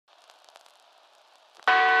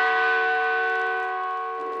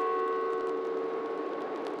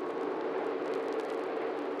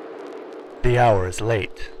The hour is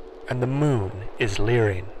late, and the moon is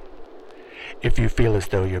leering. If you feel as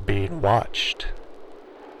though you're being watched,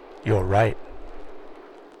 you're right.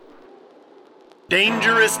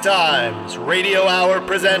 Dangerous Times Radio Hour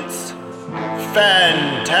presents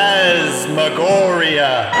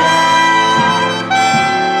Phantasmagoria.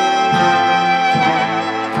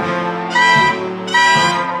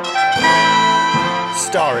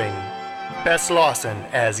 Starring Bess Lawson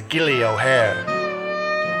as Gilly O'Hare,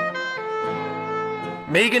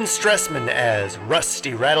 Megan Stressman as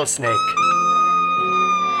Rusty Rattlesnake,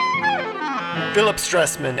 Philip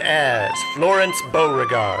Stressman as Florence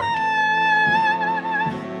Beauregard,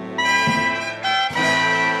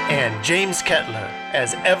 and James Kettler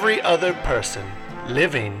as every other person,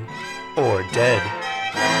 living or dead.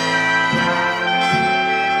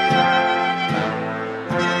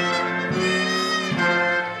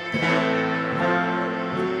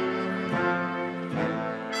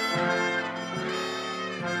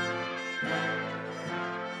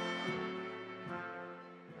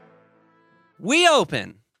 We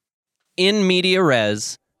open in media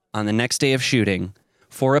res on the next day of shooting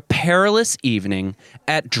for a perilous evening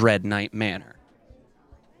at Dreadnight Manor.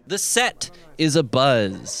 The set is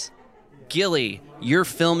abuzz. Gilly, you're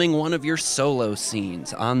filming one of your solo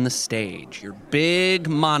scenes on the stage, your big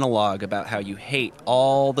monologue about how you hate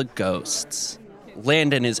all the ghosts.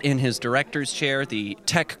 Landon is in his director's chair. The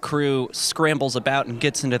tech crew scrambles about and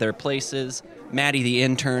gets into their places. Maddie, the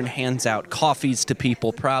intern, hands out coffees to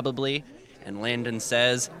people probably. And Landon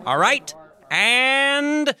says, "All right,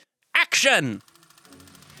 and action!"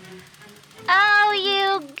 Oh,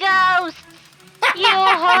 you ghosts! You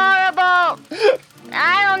horrible...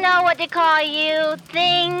 I don't know what to call you.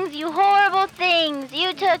 Things, you horrible things.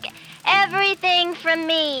 You took everything from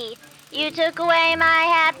me. You took away my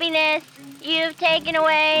happiness. You've taken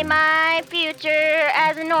away my future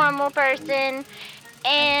as a normal person.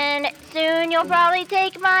 And soon you'll probably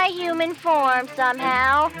take my human form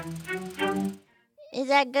somehow. Is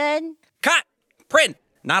that good? Cut! Print!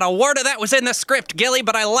 Not a word of that was in the script, Gilly,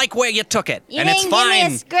 but I like where you took it. You and it's fine. Give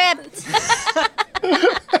me a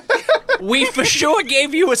script. We for sure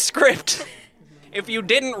gave you a script. If you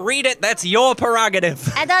didn't read it, that's your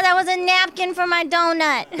prerogative. I thought that was a napkin for my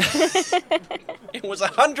donut. It was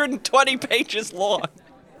 120 pages long.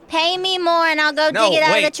 Pay me more and I'll go dig it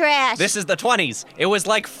out of the trash. This is the 20s. It was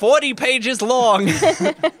like 40 pages long.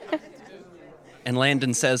 And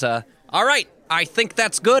Landon says, all right, I think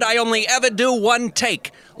that's good. I only ever do one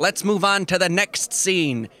take. Let's move on to the next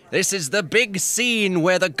scene. This is the big scene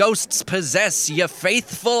where the ghosts possess your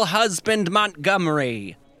faithful husband,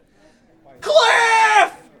 Montgomery.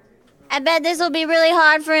 Cliff! I bet this will be really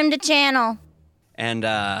hard for him to channel. And,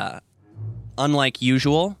 unlike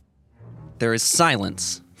usual, there is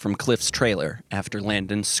silence from Cliff's trailer after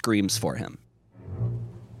Landon screams for him.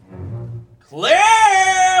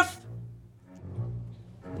 Cliff!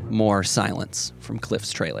 More silence from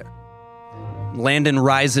Cliff's trailer. Landon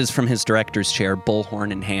rises from his director's chair,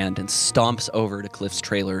 bullhorn in hand, and stomps over to Cliff's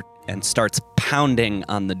trailer and starts pounding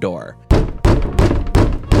on the door.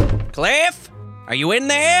 Cliff? Are you in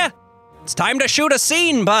there? It's time to shoot a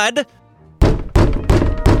scene, bud.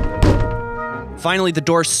 Finally, the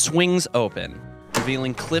door swings open,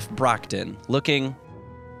 revealing Cliff Brockton, looking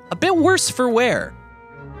a bit worse for wear.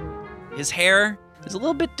 His hair is a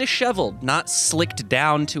little bit disheveled, not slicked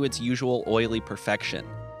down to its usual oily perfection.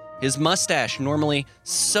 His mustache, normally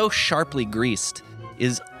so sharply greased,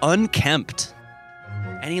 is unkempt.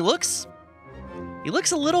 And he looks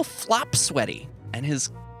a little flop sweaty, and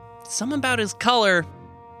something about his color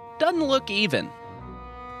doesn't look even.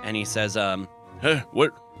 And he says,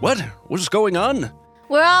 what's going on?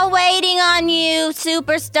 We're all waiting on you,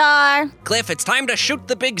 superstar. Cliff, it's time to shoot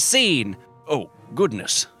the big scene. Oh,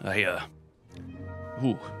 goodness. I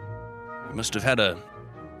must have had a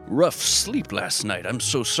rough sleep last night. I'm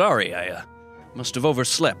so sorry. I must have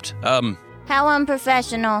overslept. How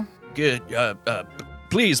unprofessional. Good,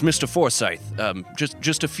 please, Mr. Forsyth,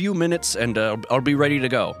 just a few minutes and I'll be ready to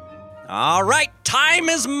go. All right, time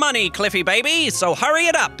is money, Cliffy baby, so hurry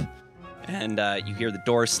it up. And you hear the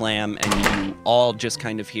door slam, and you all just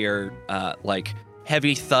kind of hear, like,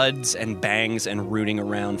 heavy thuds and bangs and rooting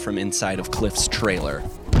around from inside of Cliff's trailer.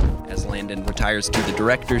 As Landon retires to the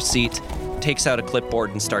director's seat, takes out a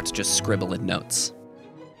clipboard and starts just scribbling notes.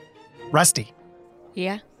 Rusty.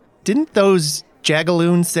 Yeah? Didn't those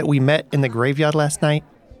jagaloons that we met in the graveyard last night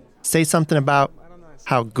say something about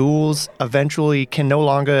how ghouls eventually can no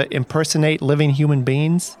longer impersonate living human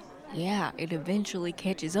beings? Yeah, it eventually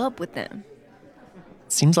catches up with them.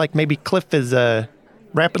 Seems like maybe Cliff is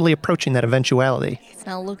rapidly approaching that eventuality. It's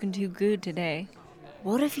not looking too good today.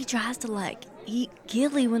 What if he tries to, eat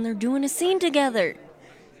Gilly when they're doing a scene together?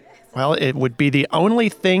 Well, it would be the only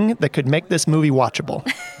thing that could make this movie watchable.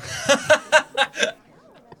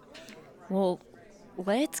 Well,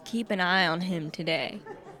 let's keep an eye on him today.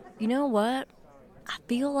 You know what? I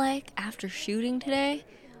feel like after shooting today,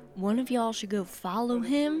 one of y'all should go follow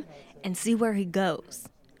him and see where he goes.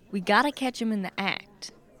 We gotta catch him in the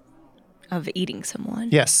act of eating someone.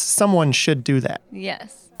 Yes, someone should do that.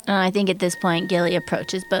 Yes. I think at this point, Gilly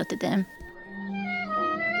approaches both of them.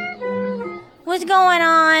 What's going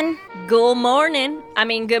on? Good morning.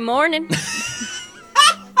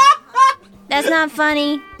 That's not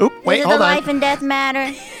funny. Oop, wait, Is it hold the on. life and death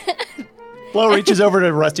matter? Flo reaches over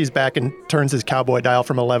to Rusty's back and turns his cowboy dial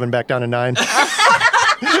from 11 back down to 9.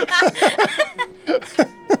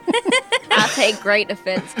 I'll take great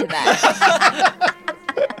offense to that.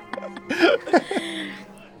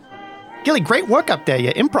 Gilly, great work up there.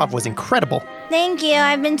 Your improv was incredible. Thank you,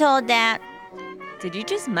 I've been told that. Did you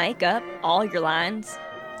just make up all your lines?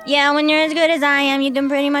 Yeah, when you're as good as I am, you can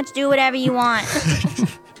pretty much do whatever you want.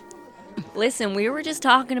 Listen, we were just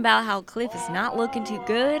talking about how Cliff is not looking too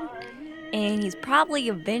good, and he's probably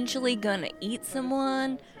eventually gonna eat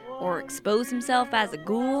someone or expose himself as a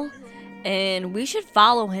ghoul, and we should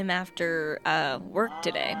follow him after work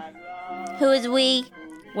today. Who is we?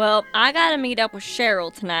 Well, I gotta meet up with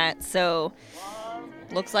Cheryl tonight, so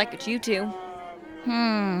looks like it's you two.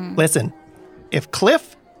 Listen, if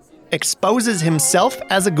Cliff exposes himself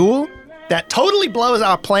as a ghoul, that totally blows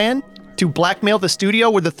our plan to blackmail the studio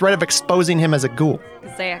with the threat of exposing him as a ghoul.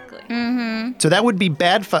 Exactly. So that would be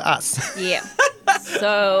bad for us. Yeah.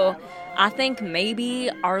 So I think maybe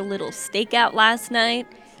our little stakeout last night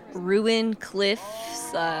ruined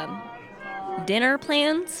Cliff's dinner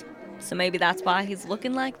plans. So maybe that's why he's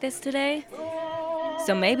looking like this today.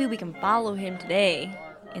 So maybe we can follow him today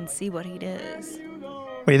and see what he does.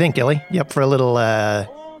 What do you think, Gilly? You up for a little,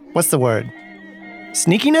 what's the word?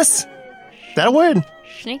 Sneakiness? Is that a word?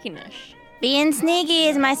 Sneakiness. Being sneaky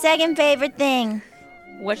is my second favorite thing.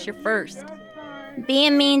 What's your first?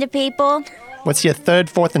 Being mean to people. What's your third,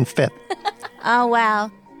 fourth, and fifth? Oh,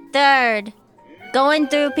 well. Third, going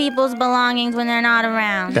through people's belongings when they're not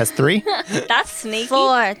around. That's 3. That's sneaky.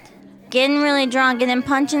 Fourth, getting really drunk and then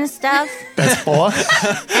punching stuff. That's 4.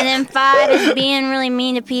 And then 5 is being really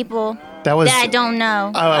mean to people That was... that I don't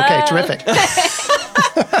know. Oh, okay, terrific.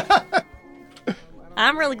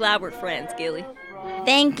 I'm really glad we're friends, Gilly.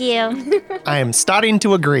 Thank you. I am starting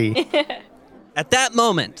to agree. At that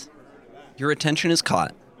moment, your attention is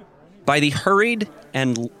caught by the hurried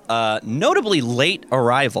and notably late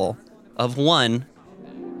arrival of one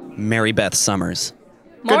Mary Beth Summers.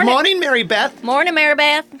 Good morning, Mary Beth. Morning,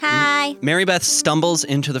 Maribeth. Hi. Mary Beth stumbles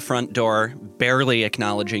into the front door, barely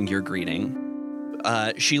acknowledging your greeting.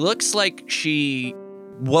 She looks like she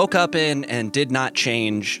woke up in and did not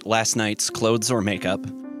change last night's clothes or makeup.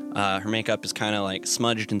 Her makeup is kind of like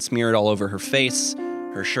smudged and smeared all over her face.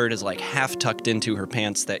 Her shirt is like half tucked into her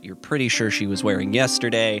pants that you're pretty sure she was wearing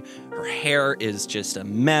yesterday. Her hair is just a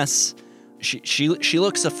mess. She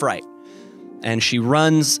looks a fright. And she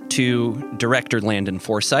runs to Director Landon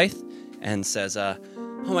Forsyth and says, oh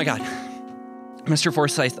my God, Mr.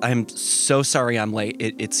 Forsyth, I'm so sorry I'm late.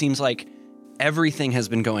 It seems like everything has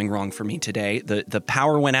been going wrong for me today. The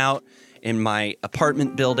power went out in my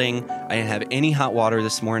apartment building. I didn't have any hot water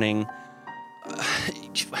this morning.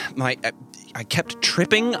 I kept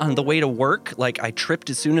tripping on the way to work. Like I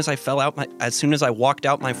tripped as soon as I walked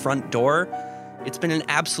out my front door. It's been an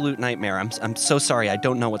absolute nightmare. I'm so sorry. I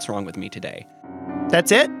don't know what's wrong with me today.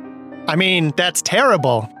 That's it? I mean, that's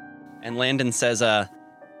terrible. And Landon says, I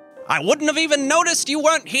wouldn't have even noticed you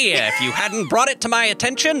weren't here if you hadn't brought it to my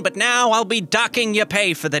attention, but now I'll be docking your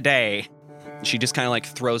pay for the day. She just kind of like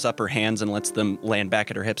throws up her hands and lets them land back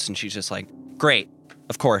at her hips, and she's just like, great,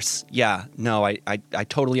 of course, yeah, no, I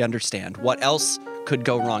totally understand. What else could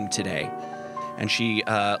go wrong today? And she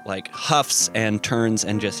huffs and turns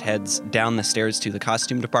and just heads down the stairs to the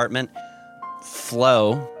costume department.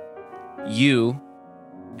 Flo, you,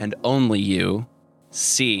 and only you,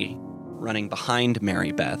 see running behind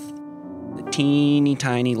Mary Beth, the teeny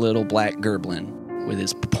tiny little black gerblin with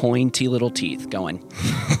his pointy little teeth going.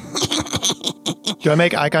 Do I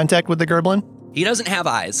make eye contact with the gerblin? He doesn't have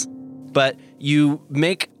eyes, but you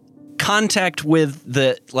make contact with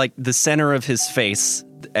the center of his face,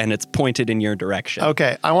 and it's pointed in your direction.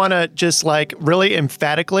 Okay, I want to just really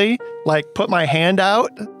emphatically put my hand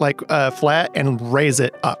out flat and raise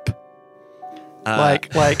it up.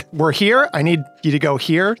 We're here. I need you to go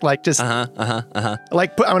here. I'm going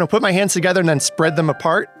to put my hands together and then spread them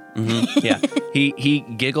apart. Mm-hmm. Yeah. He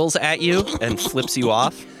giggles at you and flips you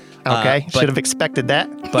off. Okay, but- should have expected that.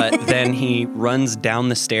 But then he runs down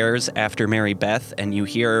the stairs after Mary Beth, and you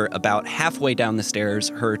hear about halfway down the stairs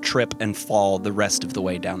her trip and fall the rest of the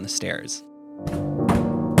way down the stairs.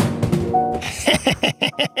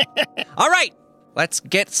 All right, let's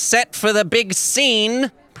get set for the big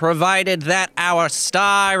scene, provided that our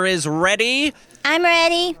star is ready. I'm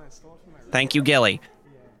ready. Thank you, Gilly.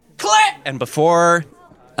 Cliff! And before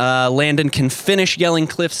Landon can finish yelling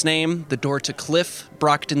Cliff's name, the door to Cliff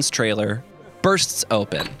Brockton's trailer bursts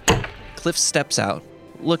open. Cliff steps out,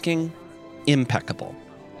 looking impeccable.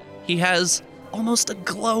 He has almost a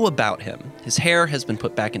glow about him. His hair has been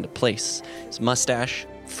put back into place, his mustache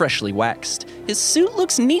freshly waxed. His suit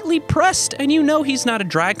looks neatly pressed, and you know he's not a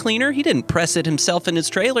dry cleaner. He didn't press it himself in his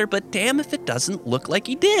trailer, but damn if it doesn't look like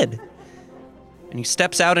he did. And he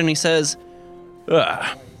steps out and he says,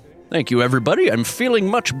 Thank you, everybody. I'm feeling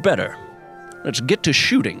much better. Let's get to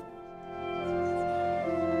shooting.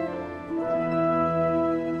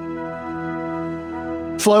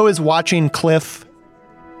 Flo is watching Cliff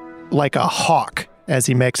like a hawk as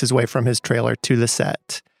he makes his way from his trailer to the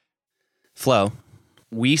set. Flo,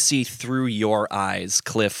 we see through your eyes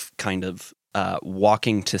Cliff kind of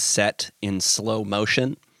walking to set in slow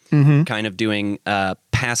motion, kind of doing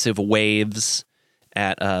passive waves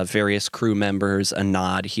at various crew members, a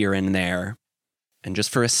nod here and there. And just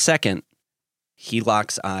for a second, he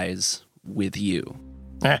locks eyes with you.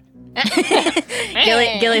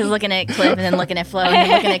 Gilly's looking at Cliff and then looking at Flo and then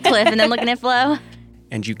looking at Cliff and then looking at Flo.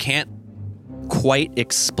 And you can't quite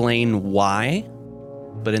explain why,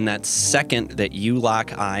 but in that second that you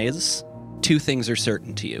lock eyes, two things are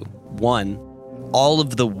certain to you. One, all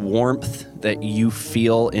of the warmth that you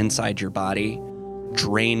feel inside your body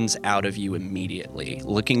drains out of you immediately.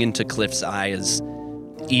 Looking into Cliff's eyes,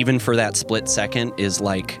 even for that split second, is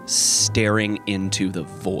like staring into the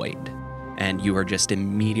void. And you are just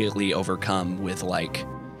immediately overcome with like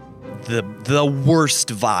the worst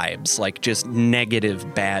vibes, like just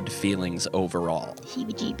negative, bad feelings overall.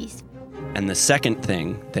 Heebie-jeebies. And the second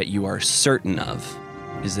thing that you are certain of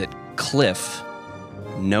is that Cliff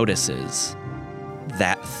notices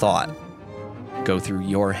that thought go through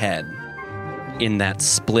your head in that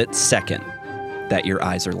split second that your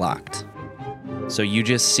eyes are locked. So you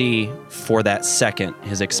just see for that second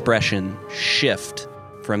his expression shift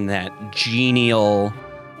from that genial,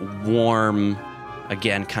 warm,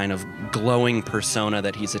 again, kind of glowing persona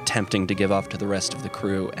that he's attempting to give off to the rest of the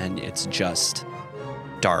crew, and it's just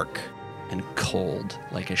dark and cold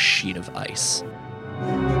like a sheet of ice.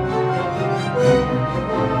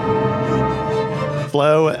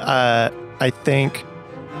 Flo, I think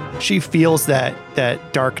she feels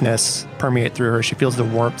that darkness permeate through her. She feels the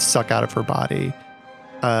warmth suck out of her body.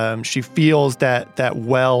 She feels that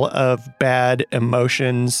well of bad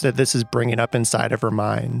emotions that this is bringing up inside of her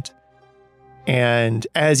mind. And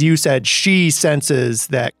as you said, she senses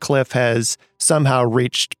that Cliff has somehow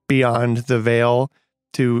reached beyond the veil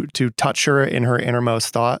to touch her in her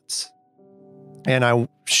innermost thoughts. And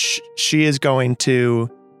she is going to,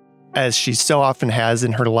 as she so often has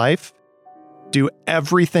in her life, do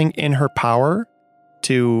everything in her power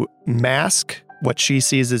to mask what she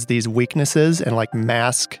sees as these weaknesses and like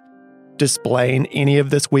mask displaying any of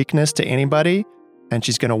this weakness to anybody. And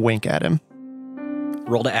she's going to wink at him.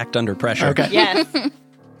 Roll to act under pressure. Okay. Yes.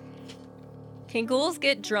 Can ghouls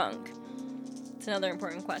get drunk? It's another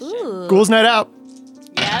important question. Ooh. Ghouls night out.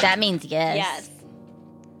 Yes. That means yes. Yes.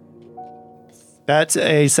 That's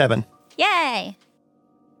a 7. Yay.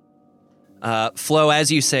 Flo,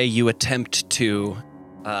 as you say, you attempt to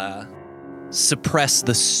suppress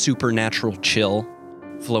the supernatural chill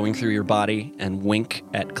flowing through your body and wink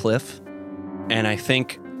at Cliff. And I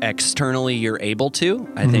think externally you're able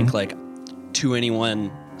to. I think like to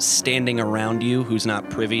anyone standing around you who's not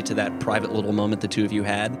privy to that private little moment the two of you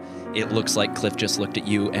had, it looks like Cliff just looked at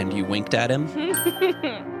you and you winked at him.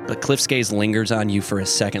 But Cliff's gaze lingers on you for a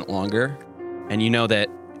second longer, and you know that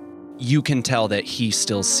you can tell that he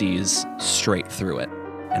still sees straight through it.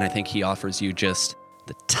 And I think he offers you just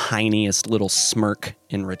the tiniest little smirk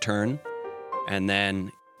in return. And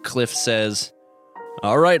then Cliff says,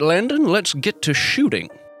 All right, Landon, let's get to shooting.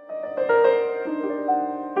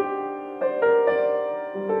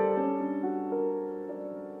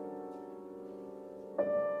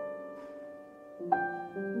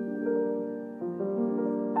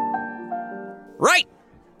 Right!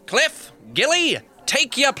 Cliff, Gilly,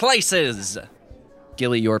 take your places!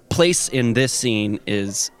 Gilly, your place in this scene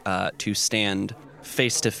is to stand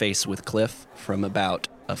face to face with Cliff from about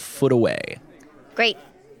a foot away. Great.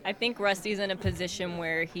 I think Rusty's in a position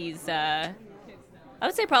where he's I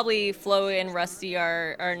would say probably Flo and Rusty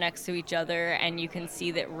are next to each other, and you can see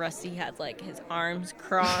that Rusty has like his arms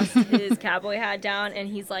crossed, his cowboy hat down, and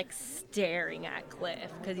he's like staring at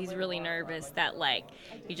Cliff because he's really nervous that like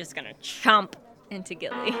he's just gonna chomp into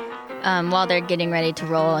Gilly. While they're getting ready to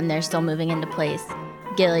roll and they're still moving into place,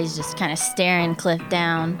 Gilly's just kind of staring Cliff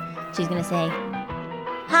down. She's gonna say,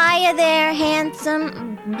 "Hiya there,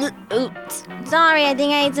 handsome." Oops. Sorry, I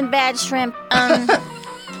think I ate some bad shrimp.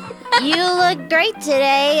 You look great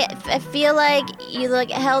today. I feel like you look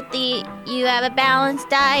healthy. You have a balanced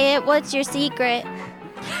diet. What's your secret?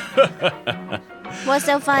 What's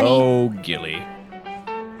so funny? Oh, Gilly.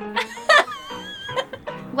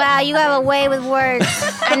 Wow, you have a way with words.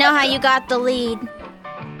 I know how you got the lead.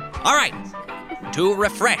 All right, to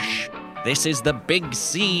refresh. This is the big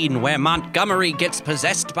scene where Montgomery gets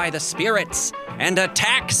possessed by the spirits and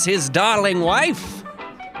attacks his darling wife.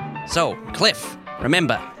 So, Cliff,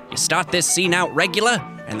 remember, you start this scene out regular,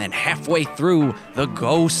 and then halfway through, the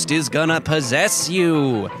ghost is gonna possess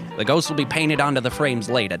you. The ghost will be painted onto the frames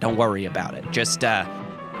later. Don't worry about it. Just,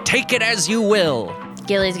 take it as you will.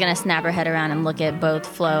 Gilly's gonna snap her head around and look at both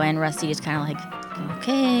Flo and Rusty, just kind of like,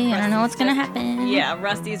 okay, I don't know what's gonna happen. Yeah,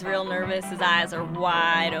 Rusty's real nervous. His eyes are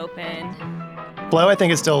wide open. Flo, I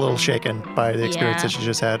think, is still a little shaken by the experience Yeah. that she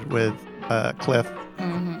just had with Cliff.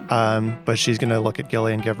 Mm-hmm. But she's going to look at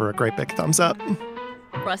Gilly and give her a great big thumbs up.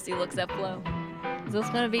 Rusty looks at Flo. Is this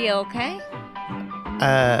gonna be okay?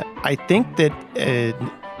 I think that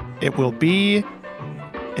it will be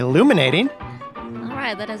illuminating. All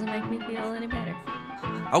right, that doesn't make me feel any better.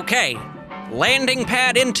 Okay, landing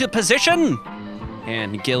pad into position.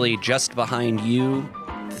 And Gilly, just behind you,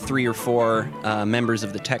 3 or 4 members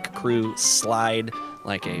of the tech crew slide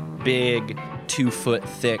like a big 2-foot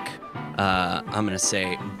thick, I'm gonna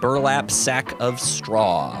say, burlap sack of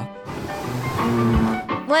straw.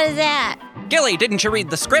 What is that? Gilly, didn't you read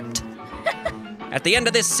the script? At the end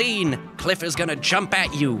of this scene, Cliff is gonna jump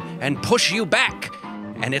at you and push you back.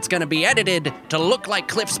 And it's gonna be edited to look like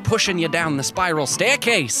Cliff's pushing you down the spiral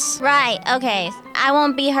staircase. Right, okay. I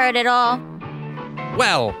won't be hurt at all.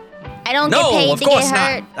 Well, I don't get no, paid of to course get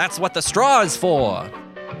hurt. not. That's what the straw is for.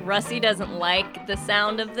 Rusty doesn't like the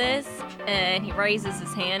sound of this, and he raises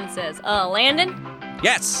his hand and says, Landon,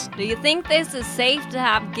 Yes, do you think this is safe to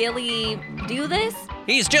have Gilly do this?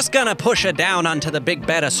 he's just gonna push her down onto the big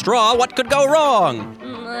bed of straw. What could go wrong?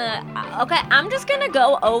 Okay, I'm just gonna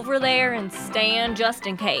go over there and stand just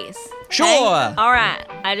in case. Sure. All right,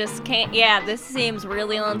 I just can't. Yeah, this seems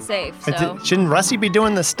really unsafe. So Shouldn't Rusty be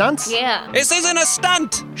doing the stunts? yeah, This isn't a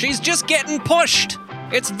stunt. She's just getting pushed.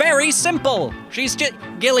 It's very simple.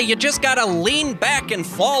 Gilly, you just gotta lean back and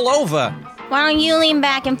fall over. Why don't you lean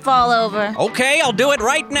back and fall over? Okay, I'll do it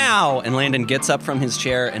right now. And Landon gets up from his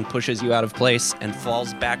chair and pushes you out of place and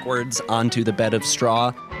falls backwards onto the bed of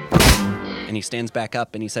straw. And he stands back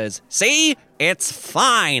up and he says, "See? It's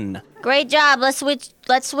fine." Great job. Let's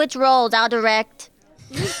switch roles. I'll direct.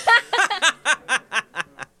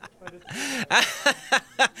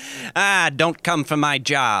 Don't come for my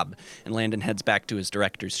job. And Landon heads back to his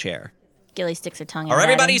director's chair. Gilly sticks her tongue out. Are at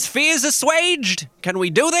him. everybody's fears assuaged? Can we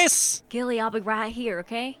do this? Gilly, I'll be right here.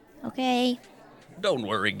 Okay. Okay. Don't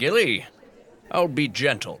worry, Gilly. I'll be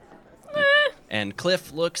gentle. And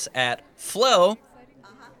Cliff looks at Flo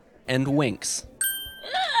and winks.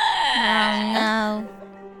 No.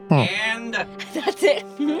 And That's it.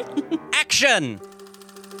 action!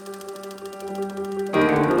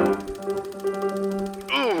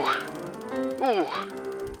 Ooh,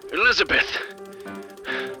 Elizabeth.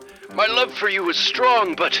 My love for you is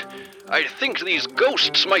strong, but I think these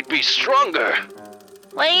ghosts might be stronger.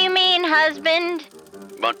 What do you mean, husband?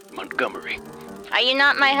 Montgomery. Are you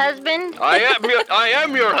not my husband? I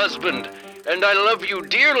am your husband, and I love you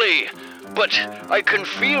dearly. But I can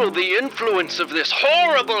feel the influence of this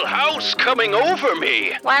horrible house coming over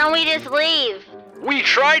me. Why don't we just leave? We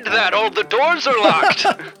tried that. All the doors are locked.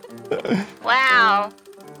 Wow.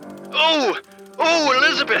 Oh,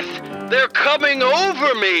 Elizabeth, they're coming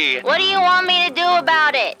over me. What do you want me to do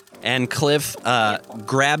about it? And Cliff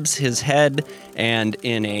grabs his head and,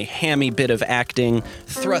 in a hammy bit of acting,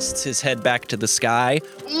 thrusts his head back to the sky.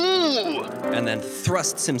 Ooh. And then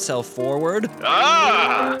thrusts himself forward.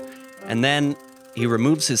 Ah. And then he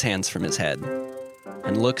removes his hands from his head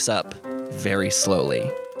and looks up very slowly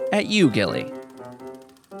at you, Gilly.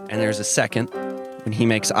 And there's a second when he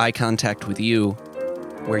makes eye contact with you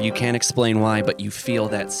where you can't explain why, but you feel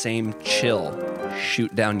that same chill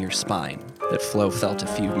shoot down your spine that Flo felt a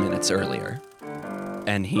few minutes earlier.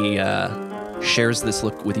 And he shares this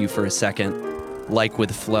look with you for a second, like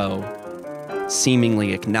with Flo,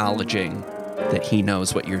 seemingly acknowledging that he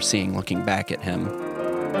knows what you're seeing looking back at him.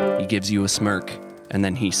 He gives you a smirk, and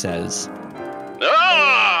then he says,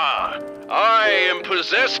 Ah! I am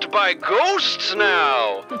possessed by ghosts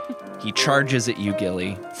now! he charges at you,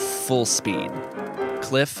 Gilly, full speed.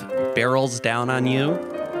 Cliff barrels down on you,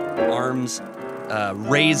 arms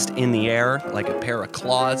raised in the air like a pair of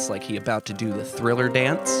claws, like he about to do the Thriller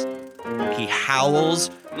dance. He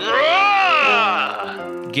howls,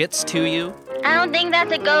 Ah! gets to you. I don't think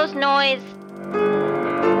that's a ghost noise.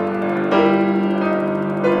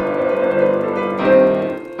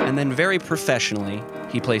 And then very professionally,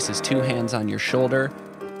 he places 2 hands on your shoulder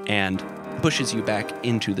and pushes you back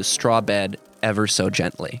into the straw bed ever so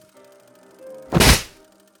gently.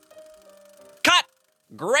 Cut!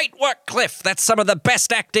 Great work, Cliff. That's some of the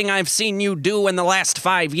best acting I've seen you do in the last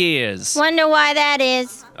 5 years. Wonder why that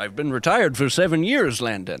is. I've been retired for 7 years,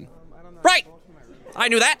 Landon. Right! I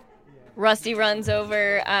knew that. Rusty runs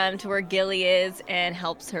over to where Gilly is and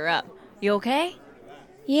helps her up. You okay?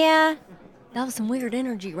 Yeah, That was some weird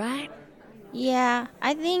energy, right? yeah.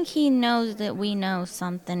 I think he knows that we know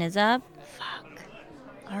something is up. Fuck.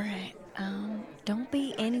 All right. Don't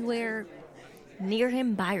be anywhere near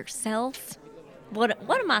him by yourself. What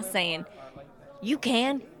am I saying? You'd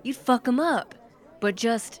fuck him up. But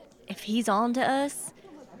just, if he's on to us,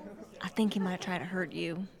 I think he might try to hurt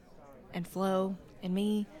you. And Flo, and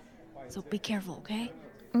me. So be careful, okay?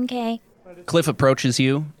 Okay. Cliff approaches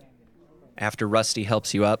you. After Rusty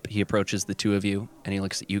helps you up, he approaches the 2 of you, and he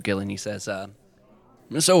looks at you, Gil, and he says,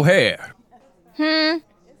 Miss O'Hare.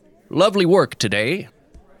 Lovely work today.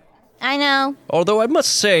 I know. Although I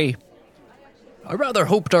must say, I rather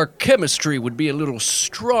hoped our chemistry would be a little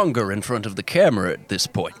stronger in front of the camera at this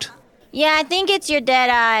point. Yeah, I think it's your dead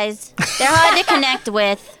eyes. They're hard to connect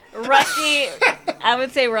with. Rusty, I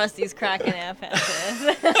would say Rusty's cracking up at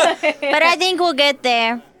this. But I think we'll get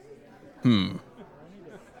there.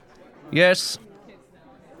 Yes,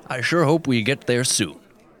 I sure hope we get there soon.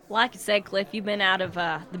 Like you said, Cliff, you've been out of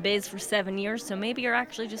the biz for 7 years, so maybe you're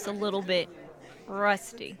actually just a little bit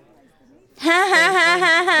rusty.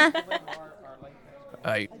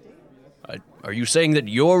 Are you saying that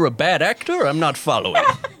you're a bad actor? I'm not following.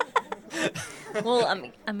 Well,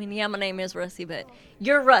 I mean, yeah, my name is Rusty, but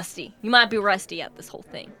you're rusty. You might be rusty at this whole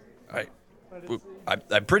thing.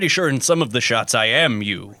 I'm pretty sure in some of the shots I am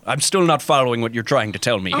you. I'm still not following what you're trying to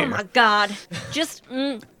tell me here. Oh my God! Just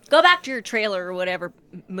go back to your trailer or whatever,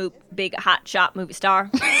 big hot shot movie star.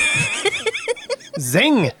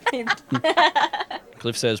 Zing!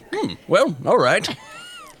 Cliff says, well, all right.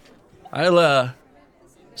 I'll,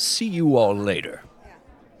 see you all later.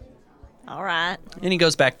 All right. And he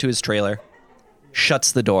goes back to his trailer,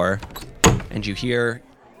 shuts the door, and you hear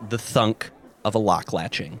the thunk of a lock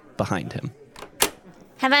latching behind him.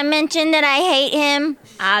 Have I mentioned that I hate him?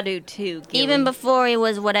 I do too, Gilly. Even before he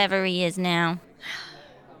was whatever he is now.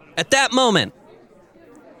 At that moment,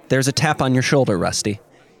 there's a tap on your shoulder, Rusty.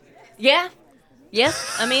 Yeah.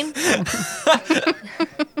 Yes. I mean,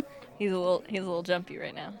 he's a little jumpy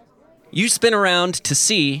right now. You spin around to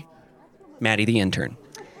see Maddie the intern.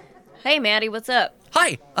 Hey, Maddie, what's up?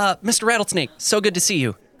 Hi, Mr. Rattlesnake. So good to see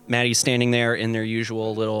you. Maddie's standing there in their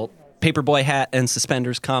usual little paperboy hat and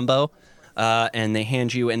suspenders combo, and they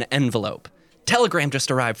hand you an envelope. Telegram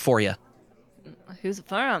just arrived for you. Who's it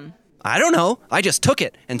from? I don't know. I just took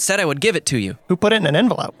it and said I would give it to you. Who put it in an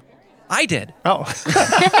envelope? I did. Oh.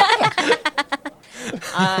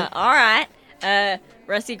 All right.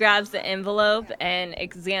 Rusty grabs the envelope and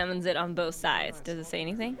examines it on both sides. Does it say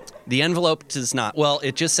anything? The envelope does not. Well,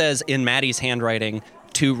 it just says in Maddie's handwriting,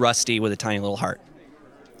 to Rusty with a tiny little heart.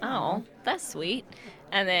 Oh, that's sweet.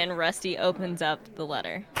 And then Rusty opens up the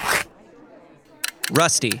letter.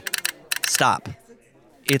 Rusty, stop.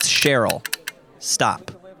 It's Cheryl.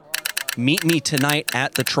 Stop. Meet me tonight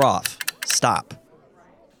at the trough. Stop.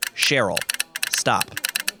 Cheryl, stop.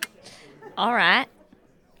 All right.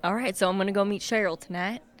 All right, so I'm going to go meet Cheryl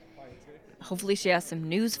tonight. Hopefully she has some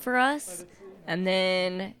news for us. And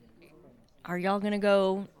then are y'all going to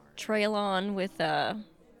go trail on with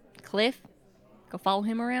Cliff? Go follow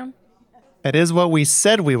him around? It is what we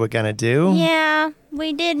said we were going to do. Yeah,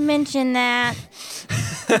 we did mention that.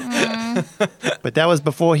 But that was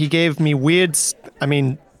before he gave me weird...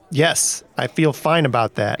 yes, I feel fine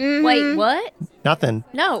about that. Wait, what? Nothing.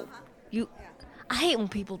 No. I hate when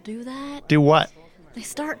people do that. Do what? They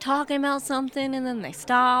start talking about something and then they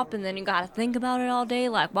stop and then you gotta think about it all day.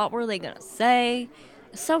 Like, what were they gonna say?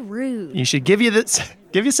 It's so rude. You should give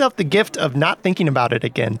yourself the gift of not thinking about it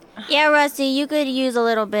again. Yeah, Rusty, you could use a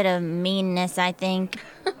little bit of meanness, I think.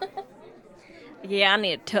 Yeah, I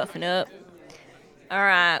need to toughen up. All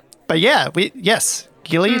right. But yeah, yes,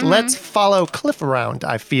 Gilly, let's follow Cliff around.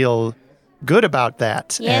 I feel good about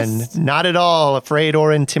that Yes. and not at all afraid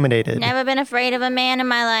or intimidated. Never been afraid of a man in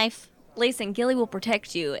my life. Listen, Gilly will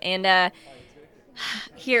protect you. And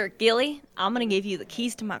here, Gilly, I'm gonna give you the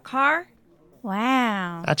keys to my car.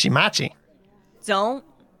 Wow. Machi. Don't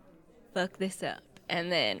fuck this up.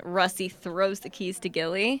 And then Rusty throws the keys to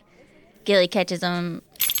Gilly. Gilly catches him.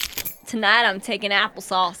 Tonight I'm taking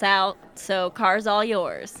applesauce out, so car's all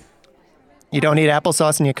yours. You don't need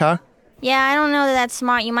applesauce in your car? Yeah, I don't know that that's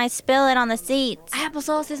smart. You might spill it on the seats.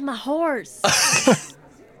 Applesauce is my horse.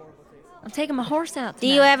 I'm taking my horse out Do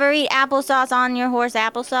tonight. you ever eat applesauce on your horse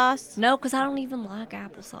applesauce? No, because I don't even like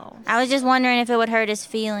applesauce. I was just wondering if it would hurt his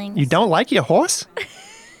feelings. You don't like your horse?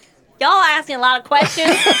 Y'all asking a lot of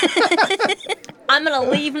questions. I'm going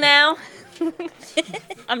to leave now.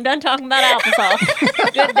 I'm done talking about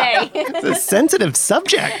applesauce. Good day. It's a sensitive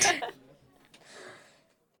subject.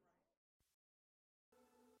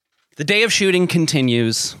 The day of shooting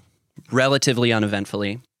continues relatively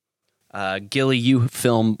uneventfully. Gilly, you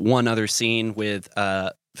film one other scene with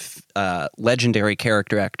legendary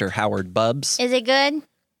character actor Howard Bubbs. Is it good?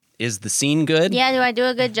 Is the scene good? Yeah, do I do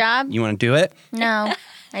a good job? You want to do it? No.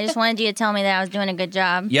 I just wanted you to tell me that I was doing a good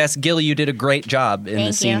job. Yes, Gilly, you did a great job in the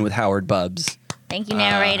Thank scene you. with Howard Bubbs. Thank you,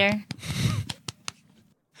 narrator.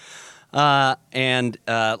 And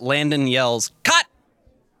Landon yells, "Cut!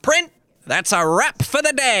 Print! That's a wrap for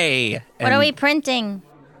the day!" What are we printing?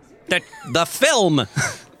 The film!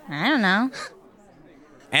 I don't know.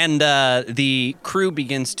 And the crew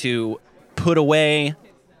begins to put away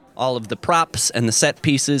all of the props and the set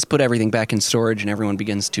pieces, put everything back in storage, and everyone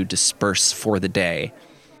begins to disperse for the day.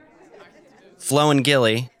 Flo and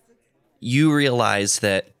Gilly, you realize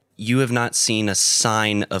that you have not seen a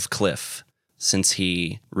sign of Cliff since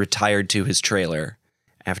he retired to his trailer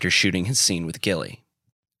after shooting his scene with Gilly.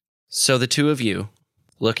 So the two of you,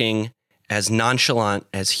 looking as nonchalant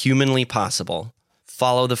as humanly possible,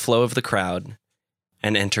 follow the flow of the crowd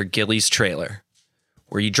and enter Gilly's trailer,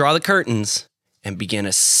 where you draw the curtains and begin a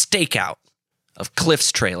stakeout of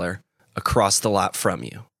Cliff's trailer across the lot from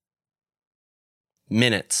you.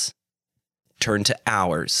 Minutes turn to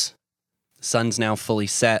hours. The sun's now fully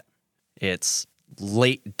set. It's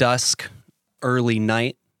late dusk, early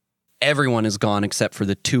night. Everyone is gone except for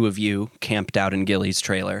the two of you camped out in Gilly's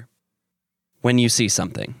trailer. When you see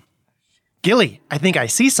something, Gilly, I think I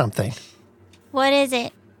see something. What is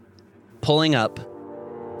it? pulling up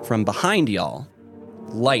from behind y'all,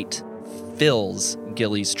 light fills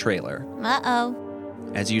Gilly's trailer. Uh-oh.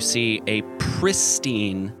 As you see a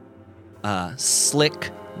pristine,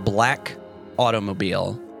 slick, black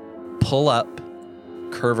automobile pull up,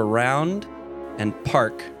 curve around, and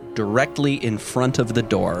park directly in front of the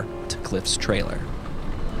door to Cliff's trailer.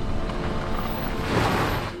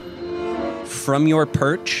 From your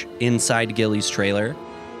perch inside Gilly's trailer,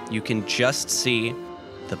 you can just see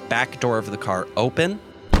the back door of the car open,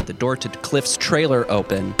 the door to Cliff's trailer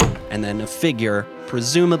open, and then a figure,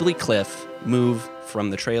 presumably Cliff, move from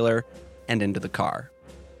the trailer and into the car.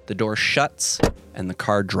 The door shuts, and the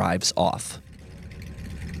car drives off.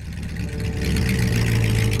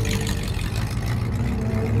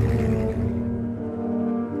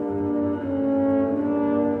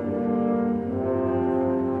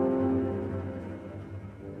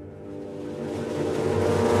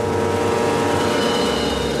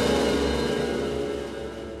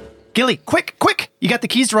 Gilly, quick! You got the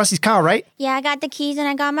keys to Rusty's car, right? Yeah, I got the keys and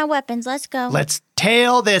I got my weapons. Let's go. Let's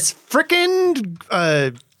tail this frickin'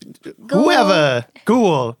 Ghoul. whoever.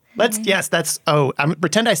 Ghoul. Let's, yes, that's,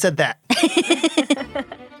 pretend I said that.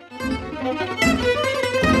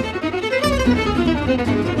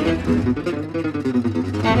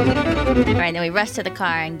 All right, then we rush to the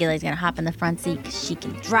car and Gilly's gonna hop in the front seat because she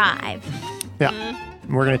can drive. Yeah.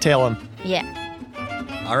 We're gonna tail him. Yeah.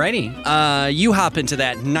 Alrighty. You hop into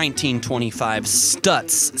that 1925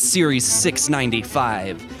 Stutz Series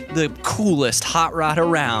 695, the coolest hot rod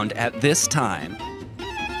around at this time.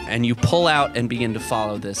 And you pull out and begin to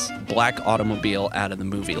follow this black automobile out of the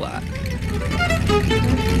movie lot.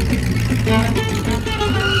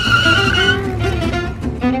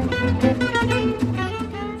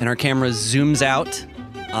 And our camera zooms out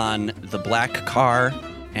on the black car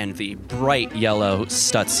and the bright yellow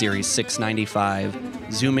Stutz Series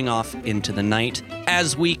 695, zooming off into the night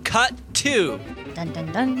as we cut to Dun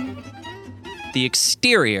dun dun. the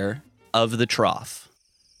exterior of the trough.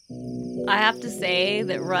 I have to say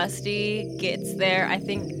that Rusty gets there, I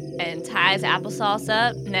think, and ties Applesauce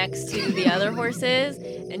up next to the other horses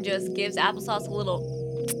and just gives Applesauce a little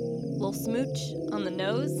smooch on the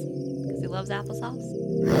nose because he loves applesauce.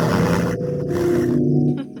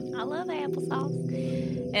 I love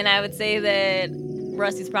applesauce. And I would say that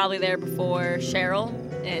Rusty's probably there before Cheryl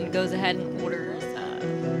and goes ahead and orders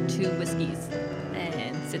 2 whiskeys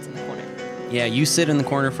and sits in the corner. Yeah, you sit in the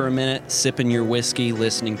corner for a minute, sipping your whiskey,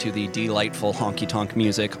 listening to the delightful honky-tonk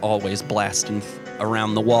music always blasting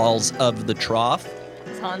around the walls of the trough.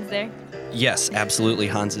 Is Hans there? Yes, absolutely.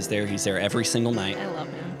 Hans is there. He's there every single night. I love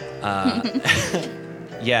him.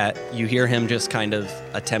 Yeah, you hear him just kind of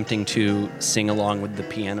attempting to sing along with the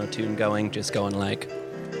piano tune going, just going like,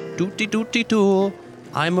 dooty dooty doo,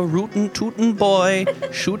 I'm a rootin' tootin' boy,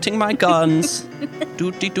 shooting my guns,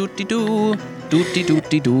 dooty dooty doo, dooty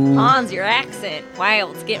dooty doo. Hans, your accent.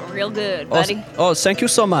 Wow, it's getting real good, buddy. Oh, thank you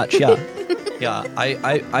so much, yeah. Yeah,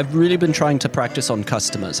 I've really been trying to practice on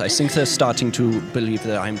customers. I think they're starting to believe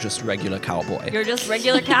that I'm just regular cowboy. You're just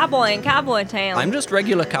regular cowboy in Cowboy Town. I'm just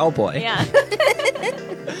regular cowboy. Yeah.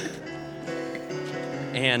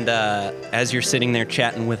 And as you're sitting there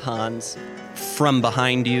chatting with Hans, from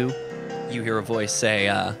behind you, you hear a voice say,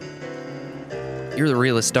 "You're the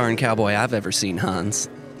realest darn cowboy I've ever seen, Hans."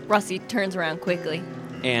 Rusty turns around quickly.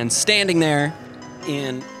 And standing there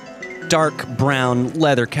in dark brown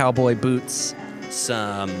leather cowboy boots,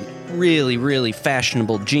 some really, really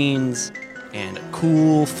fashionable jeans, and a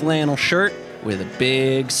cool flannel shirt with a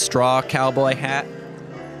big straw cowboy hat,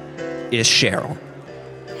 is Cheryl.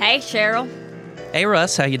 Hey, Cheryl. Hey,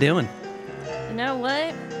 Russ, how you doing? You know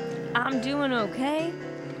what? I'm doing okay.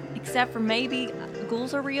 Except for maybe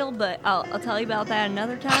ghouls are real, but I'll tell you about that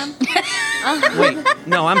another time. Wait,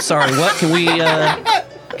 no, I'm sorry. What?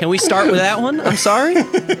 Can we start with that one? I'm sorry.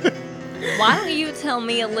 Why don't you tell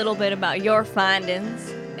me a little bit about your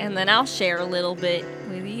findings, and then I'll share a little bit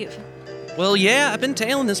with you. Well, yeah, I've been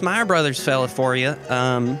tailing this Meyer Brothers fella for you.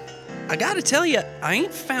 I gotta tell you, I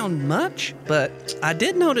ain't found much, but I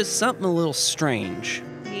did notice something a little strange.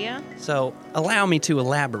 Yeah? So, allow me to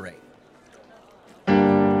elaborate.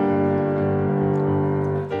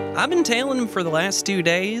 I've been tailing him for the last 2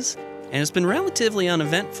 days, and it's been relatively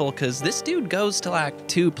uneventful because this dude goes to like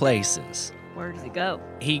 2 places. Where does he go?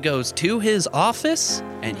 He goes to his office,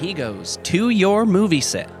 and he goes to your movie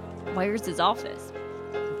set. Where's his office?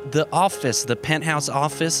 The office, the penthouse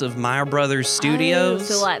office of Meyer Brothers Studios.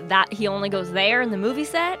 Oh, so like that, he only goes there in the movie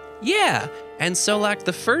set? Yeah. And so like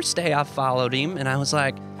the first day I followed him, and I was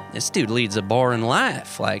like, this dude leads a boring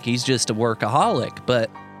life. Like he's just a workaholic,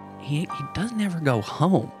 but he doesn't ever go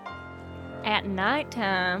home. At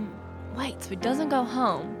nighttime. Wait, so he doesn't go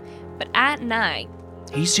home, but at night.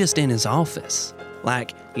 He's just in his office.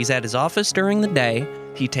 Like, he's at his office during the day,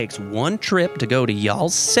 he takes 1 trip to go to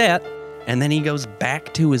y'all's set, and then he goes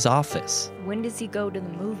back to his office. When does he go to the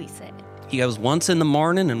movie set? He goes once in the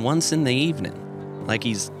morning and once in the evening. Like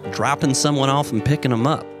he's dropping someone off and picking them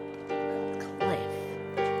up. Cliff.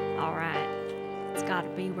 All right. It's got to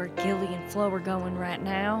be where Gilly and Flo are going right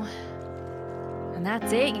now. And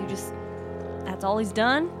that's it? That's all he's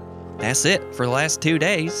done? That's it for the last 2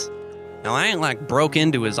 days. Now, I ain't like broke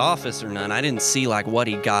into his office or none. I didn't see like what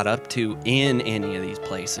he got up to in any of these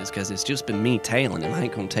places because it's just been me tailing him. I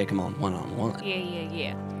ain't gonna take him on one-on-one.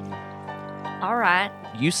 Yeah. All right.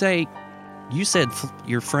 You said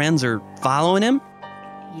your friends are following him?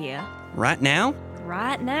 Yeah. Right now?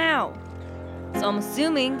 Right now. So I'm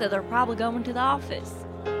assuming that they're probably going to the office.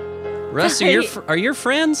 Russ, are your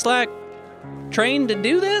friends like trained to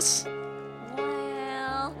do this?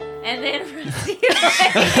 Well, and then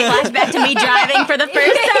Flashback to me driving for the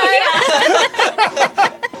first time.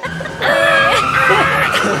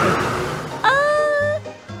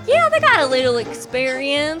 yeah, they got a little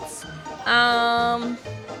experience.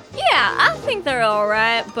 Yeah, I think they're all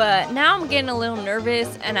right, but now I'm getting a little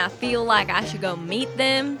nervous, and I feel like I should go meet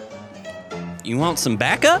them. You want some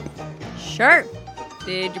backup? Sure.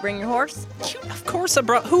 Did you bring your horse? Of course I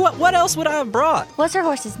brought. What else would I have brought? What's her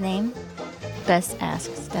horse's name? Bess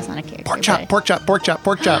asks. That's not a character. Pork chop, pork chop, pork chop,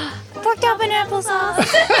 pork chop. Pork chop and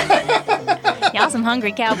applesauce. Y'all some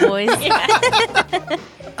hungry cowboys.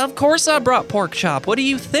 Of course I brought pork chop. What do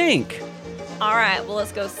you think? All right, well,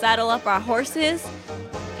 let's go saddle up our horses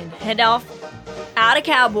and head off out of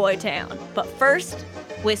Cowboy Town. But first,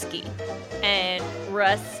 whiskey. And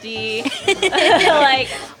Rusty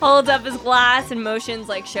holds up his glass and motions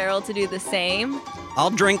like Cheryl to do the same. I'll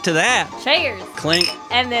drink to that. Cheers. Clink.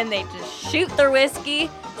 And then they just shoot their whiskey,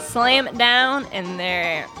 slam it down, and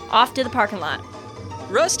they're off to the parking lot.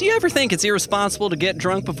 Russ, do you ever think it's irresponsible to get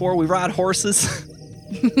drunk before we ride horses?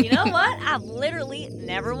 You know what? I've literally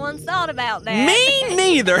never once thought about that. Me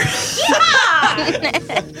neither. As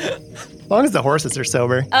long as the horses are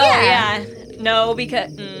sober. Oh, yeah. No,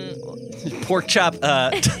 because... Pork chop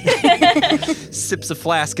sips a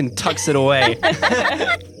flask and tucks it away. And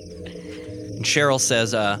Cheryl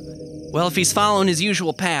says, Well, if he's following his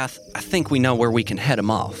usual path, I think we know where we can head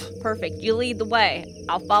him off. Perfect. You lead the way.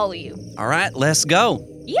 I'll follow you. All right, let's go.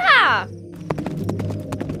 Yeah!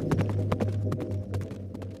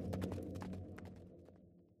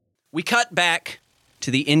 We cut back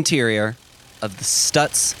to the interior of the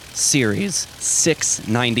Stutz Series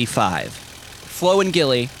 695. Flo and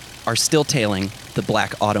Gilly are still tailing the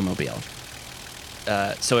black automobile.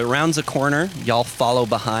 So it rounds a corner, y'all follow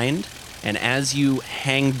behind, and as you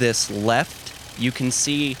hang this left, you can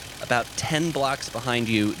see about 10 blocks behind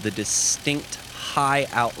you the distinct high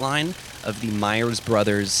outline of the Myers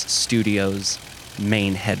Brothers Studios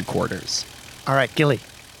main headquarters. All right, Gilly.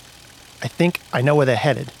 I think I know where they're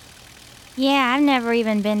headed. Yeah, I've never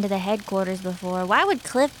even been to the headquarters before. Why would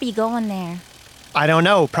Cliff be going there? I don't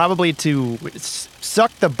know. Probably to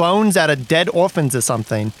suck the bones out of dead orphans or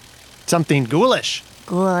something. Something ghoulish.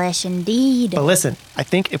 Ghoulish indeed. But listen, I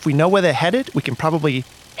think if we know where they're headed, we can probably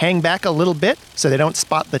hang back a little bit so they don't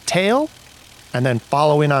spot the tail and then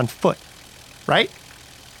follow in on foot. Right?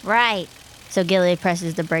 Right. So Gilly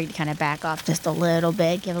presses the brake to kind of back off just a little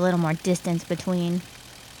bit, give a little more distance between.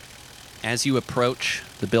 As you approach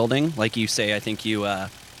the building, like you say, I think you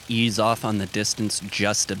ease off on the distance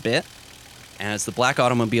just a bit. As the black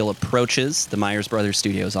automobile approaches the Myers Brothers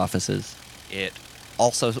Studios offices, it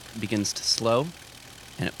also begins to slow,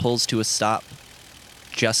 and it pulls to a stop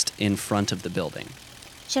just in front of the building.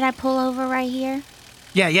 Should I pull over right here?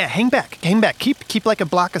 Yeah, hang back. Keep like a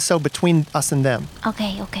block or so between us and them.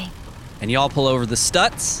 Okay. And y'all pull over the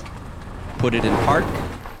Stutz, put it in park,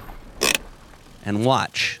 and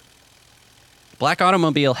watch. The black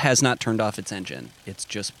automobile has not turned off its engine. It's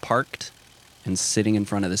just parked and sitting in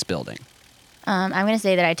front of this building. I'm going to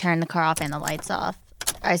say that I turned the car off and the lights off.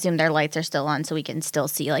 I assume their lights are still on so we can still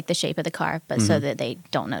see like the shape of the car, but so that they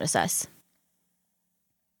don't notice us.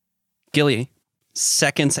 Gilly,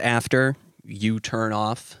 seconds after you turn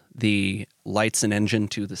off the lights and engine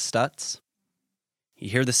to the Stutz, you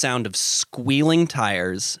hear the sound of squealing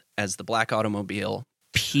tires as the black automobile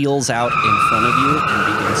peels out in front of you and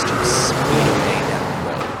begins to speed away down the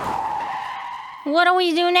road. What do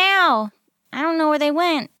we do now? I don't know where they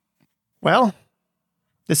went. Well,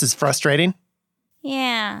 this is frustrating.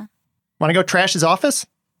 Yeah. Want to go trash his office?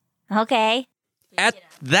 Okay. At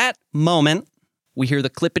that moment, we hear the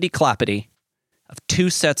clippity-cloppity of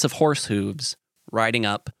two sets of horse hooves riding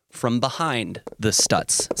up from behind the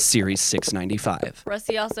Stutz Series 695.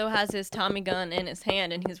 Rusty also has his Tommy gun in his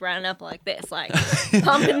hand, and he's riding up like this, like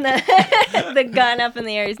pumping the gun up in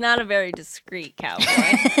the air. He's not a very discreet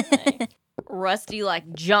cowboy. Rusty,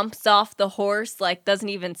 like, jumps off the horse, like, doesn't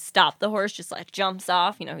even stop the horse, just, like, jumps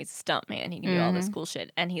off. You know, he's a stunt man. He can do all this cool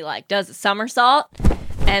shit. And he, like, does a somersault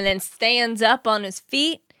and then stands up on his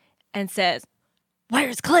feet and says,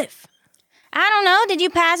 "Where's Cliff?" I don't know. Did you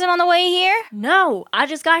pass him on the way here? "No, I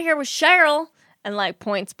just got here with Cheryl," and, like,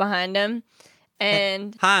 points behind him.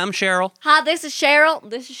 And, Hi, I'm Cheryl. "Hi, this is Cheryl.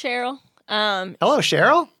 Hello,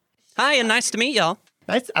 Cheryl. Hi, and nice to meet y'all.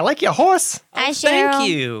 Nice. I like your horse. Hi, Cheryl. Thank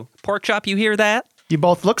you. Pork chop, you hear that? You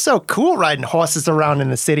both look so cool riding horses around in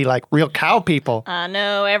the city like real cow people. I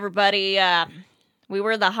know, everybody, we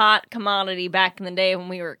were the hot commodity back in the day when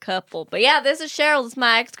we were a couple. But yeah, this is Cheryl. This is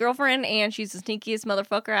my ex-girlfriend, and she's the sneakiest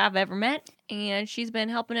motherfucker I've ever met. And she's been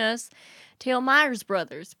helping us tail Myers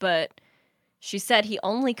Brothers. But she said he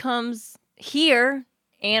only comes here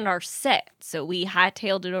and our set. So we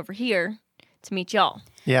hightailed it over here to meet y'all.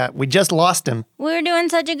 Yeah, we just lost him. We were doing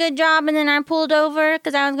such a good job, and then I pulled over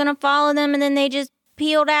because I was going to follow them, and then they just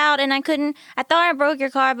peeled out, and I couldn't. I thought I broke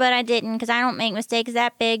your car, but I didn't because I don't make mistakes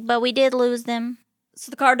that big, but we did lose them.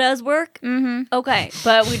 So the car does work? Mm-hmm. Okay,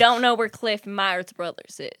 but we don't know where Cliff Myers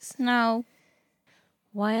Brothers is. No.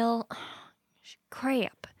 Well,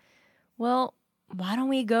 crap. Well, why don't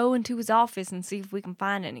we go into his office and see if we can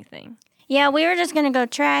find anything? Yeah, we were just going to go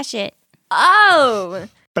trash it. Oh!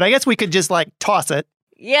 But I guess we could just like toss it.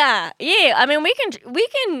 Yeah. I mean, we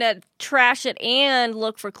can trash it and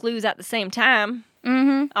look for clues at the same time.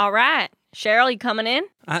 Mm-hmm. All right. Cheryl, you coming in?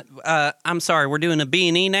 I'm sorry, we're doing a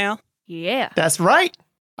B&E now? Yeah. That's right.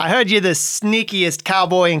 I heard you're the sneakiest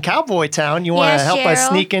cowboy in Cowboy Town. You want to help us Cheryl.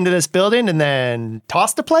 sneak into this building and then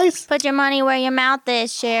toss the place? Put your money where your mouth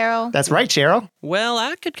is, Cheryl. That's right, Cheryl. Well,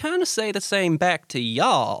 I could kind of say the same back to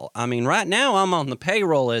y'all. I mean, right now I'm on the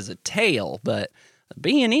payroll as a tail, but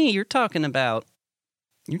B&E, you're talking about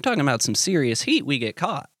some serious heat we get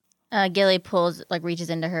caught. Gilly reaches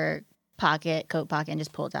into her coat pocket, and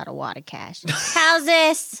just pulls out a wad of cash. How's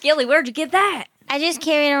this? Gilly, where'd you get that? I just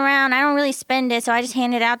carry it around. I don't really spend it, so I just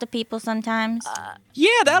hand it out to people sometimes. Yeah,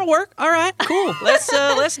 that'll work. All right, cool. Let's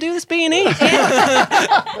do this B&E.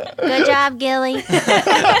 Good job, Gilly.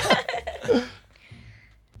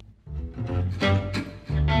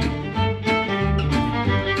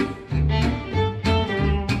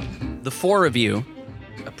 The four of you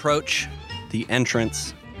approach the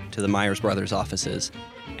entrance to the Myers Brothers offices,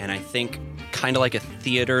 and I think kind of like a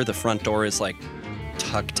theater, the front door is like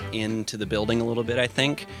tucked into the building a little bit, I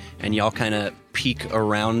think, and y'all kind of peek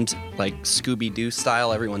around like Scooby-Doo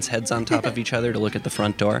style, everyone's heads on top of each other to look at the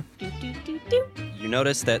front door. You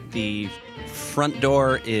notice that the front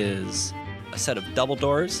door is a set of double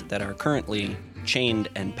doors that are currently chained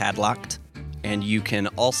and padlocked, and you can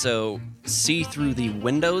also see through the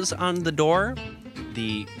windows on the door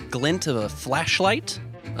the glint of a flashlight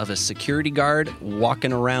of a security guard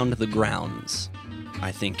walking around the grounds.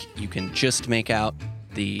 I think you can just make out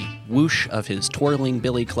the whoosh of his twirling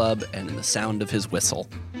billy club and the sound of his whistle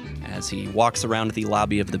as he walks around the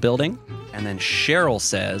lobby of the building. And then Cheryl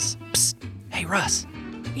says, "Psst, hey Russ,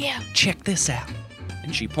 Yeah. check this out."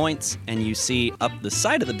 And she points, and you see up the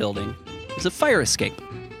side of the building is a fire escape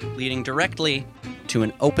leading directly to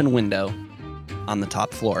an open window on the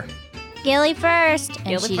top floor. Gilly first. And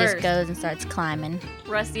Gilly she first. just goes and starts climbing.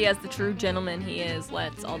 Rusty, as the true gentleman he is,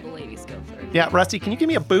 lets all the ladies go first. Yeah, Rusty, can you give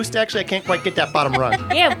me a boost? Actually, I can't quite get that bottom rung.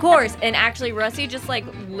 Yeah, of course. And actually, Rusty just like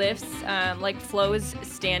lifts, like Flo is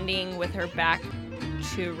standing with her back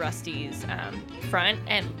to Rusty's front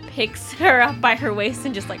and picks her up by her waist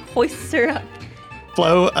and just like hoists her up.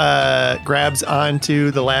 Flo grabs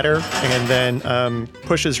onto the ladder and then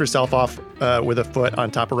pushes herself off with a foot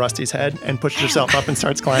on top of Rusty's head and pushes herself up and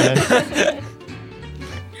starts climbing.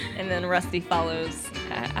 And then Rusty follows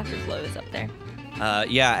after Flo is up there.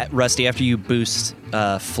 Yeah, Rusty, after you boost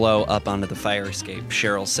Flo up onto the fire escape,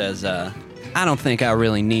 Cheryl says, I don't think I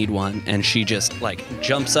really need one. And she just like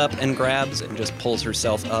jumps up and grabs and just pulls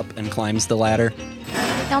herself up and climbs the ladder.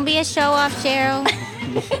 Don't be a show off, Cheryl.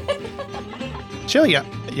 Chill, yeah,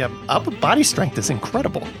 upper body strength is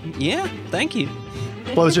incredible. Yeah, thank you.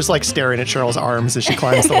 Flo's just like staring at Cheryl's arms as she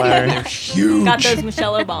climbs the ladder. They're huge. Got those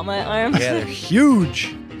Michelle Obama arms. Yeah, they're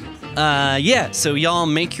Huge. So y'all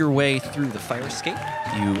make your way through the fire escape.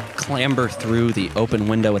 You clamber through the open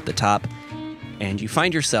window at the top, and you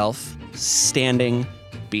find yourself standing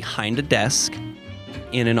behind a desk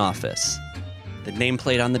in an office. The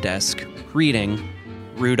nameplate on the desk reading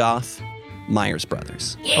Rudolph Myers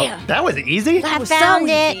Brothers. Yeah. Oh, that was easy. I was found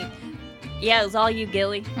so it. easy. Yeah, it was all you,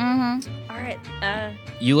 Gilly. Mm-hmm. All right.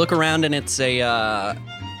 You look around, and it's a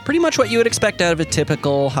pretty much what you would expect out of a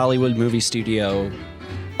typical Hollywood movie studio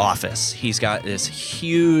office. He's got this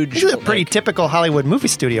huge... This is a pretty typical Hollywood movie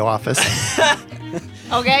studio office.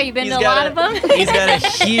 Okay, you've been He's to a got lot of them? He's got a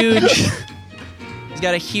huge... He's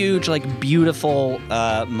got a huge, like, beautiful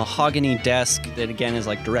mahogany desk that, again, is,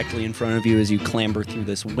 like, directly in front of you as you clamber through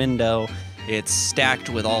this window. It's stacked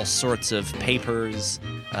with all sorts of papers,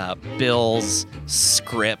 bills,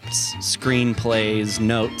 scripts, screenplays,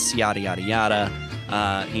 notes, yada, yada,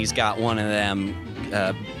 yada. He's got one of them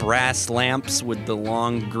brass lamps with the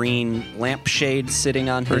long green lampshade sitting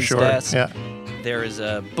on his desk. Yeah. There is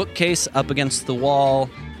a bookcase up against the wall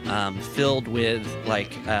filled with,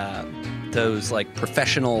 like, those like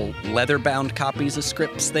professional leather-bound copies of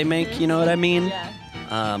scripts they make, you know what I mean? Yeah.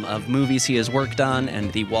 Of movies he has worked on,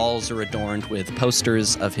 and the walls are adorned with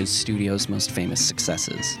posters of his studio's most famous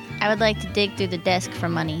successes. I would like to dig through the desk for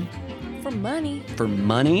money. For money. For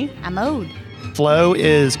money, I'm owed. Flo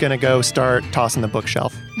is going to go start tossing the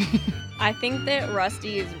bookshelf. I think that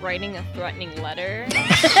Rusty is writing a threatening letter.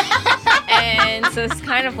 And so it's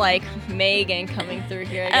kind of like Megan coming through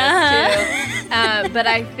here, I guess, too. But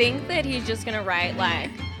I think that he's just going to write,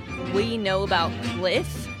 like, we know about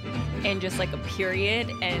Cliff, and just, like, a period,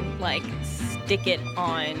 and, like, stick it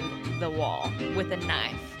on the wall with a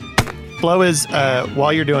knife. Flo is,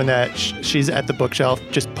 while you're doing that, she's at the bookshelf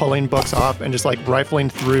just pulling books off and just, like, rifling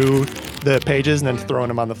through the pages and then throwing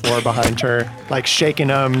them on the floor behind her, like, shaking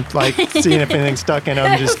them, like, seeing if anything's stuck in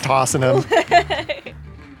them, just tossing them.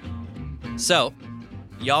 So,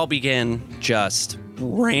 y'all begin just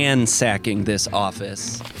ransacking this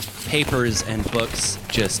office. Papers and books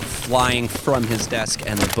just flying from his desk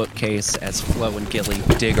and the bookcase as Flo and Gilly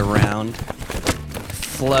dig around.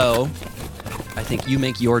 Flo, I think you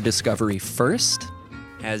make your discovery first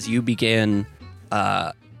as you begin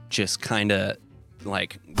just kind of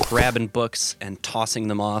like grabbing books and tossing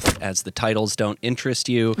them off as the titles don't interest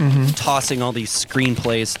you, tossing all these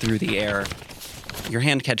screenplays through the air. Your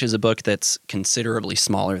hand catches a book that's considerably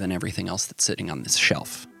smaller than everything else that's sitting on this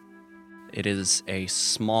shelf. It is a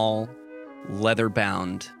small,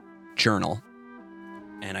 leather-bound journal.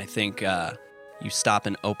 And I think you stop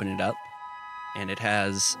and open it up, and it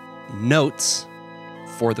has notes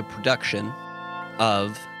for the production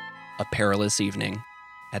of A Perilous Evening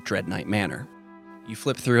at Dread Knight Manor. You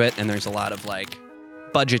flip through it, and there's a lot of like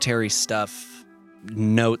budgetary stuff,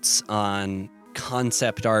 notes on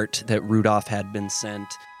concept art that Rudolph had been sent,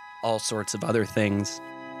 all sorts of other things.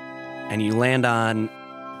 And you land on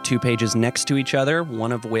 2 pages next to each other,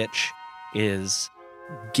 one of which is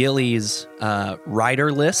Gilly's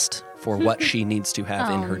rider list for what she needs to have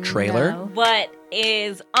in her trailer. No. What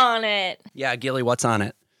is on it? Yeah, Gilly, what's on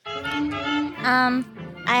it?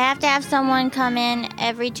 I have to have someone come in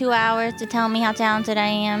every 2 hours to tell me how talented I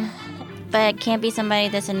am, but it can't be somebody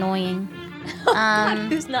that's annoying. God,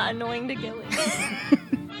 who's not annoying to Gilly?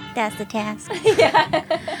 That's the task. Yeah.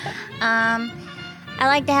 I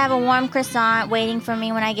like to have a warm croissant waiting for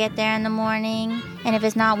me when I get there in the morning. And if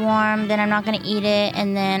it's not warm, then I'm not going to eat it,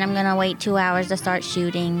 and then I'm going to wait 2 hours to start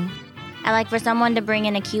shooting. I like for someone to bring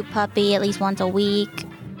in a cute puppy at least once a week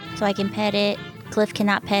so I can pet it. Cliff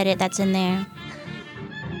cannot pet it, that's in there.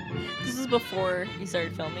 This is before you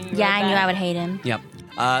started filming. You Yeah, wrote I knew that? I would hate him. Yep.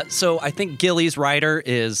 So I think Gilly's rider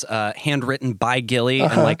is handwritten by Gilly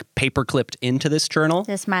and like paper clipped into this journal.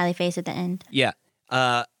 The smiley face at the end. Yeah.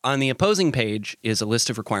 On the opposing page is a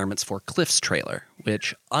list of requirements for Cliff's trailer,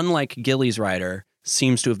 which, unlike Gilly's rider,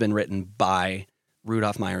 seems to have been written by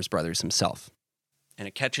Rudolph Myers Brothers himself. And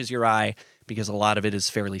it catches your eye because a lot of it is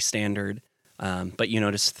fairly standard, but you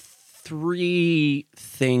notice 3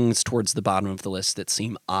 things towards the bottom of the list that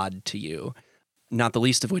seem odd to you. Not the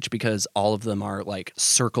least of which because all of them are like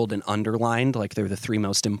circled and underlined, like they're the 3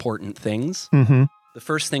 most important things. Mm-hmm. The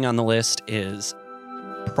first thing on the list is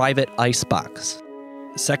private icebox.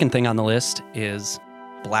 The second thing on the list is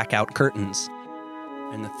blackout curtains.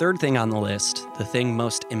 And the third thing on the list, the thing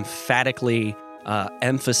most emphatically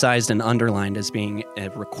emphasized and underlined as being a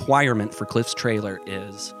requirement for Cliff's trailer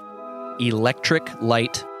is electric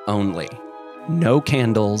light only. No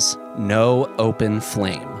candles, no open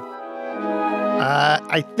flame.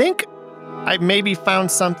 I think I maybe found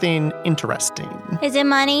something interesting. Is it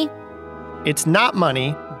money? It's not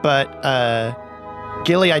money, but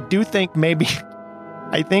Gilly, I do think maybe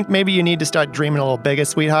you need to start dreaming a little bigger,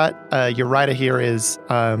 sweetheart. Your rider here is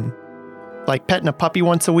like petting a puppy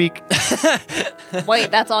once a week.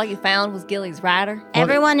 Wait, that's all you found was Gilly's rider?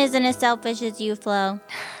 Everyone isn't as selfish as you, Flo.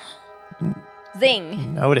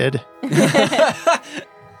 Zing. Noted.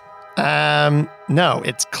 No,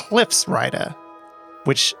 it's Cliff's rider,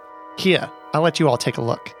 which here, I'll let you all take a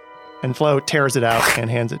look. And Flo tears it out and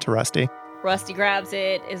hands it to Rusty. Rusty grabs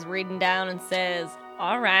it, is reading down, and says,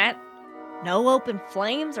 "All right, no open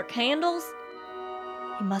flames or candles?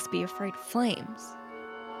 He must be afraid of flames.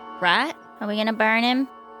 Right?" Are we gonna burn him?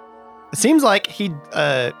 It seems like he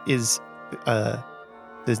does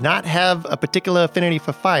not have a particular affinity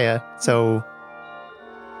for fire, so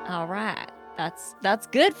All right. That's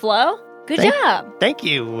good, Flo. Good job. thank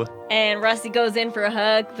you. And Rusty goes in for a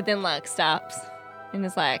hug, but then like stops and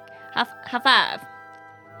is like, high five.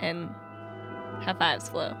 And high fives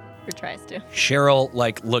Flo, or tries to. Cheryl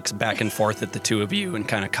like looks back and forth at the two of you and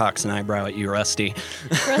kind of cocks an eyebrow at you, Rusty.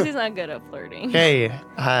 Rusty's not good at flirting. Hey,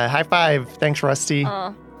 high five. Thanks, Rusty.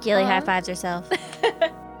 Gilly high fives herself.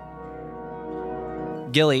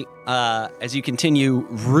 Gilly, as you continue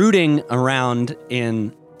rooting around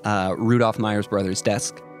in Rudolph Myers Brothers'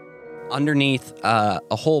 desk, underneath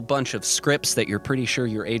a whole bunch of scripts that you're pretty sure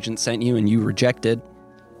your agent sent you and you rejected,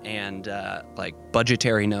 and like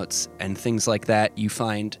budgetary notes and things like that, you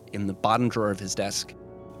find in the bottom drawer of his desk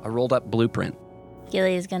a rolled up blueprint.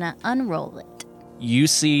 Gilly is gonna unroll it. You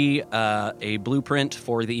see a blueprint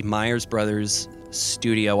for the Myers Brothers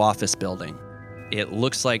studio office building. It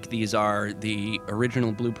looks like these are the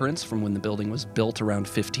original blueprints from when the building was built around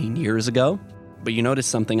 15 years ago, but you notice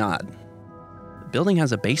something odd. The building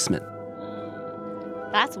has a basement.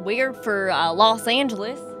 That's weird for Los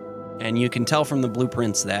Angeles. And you can tell from the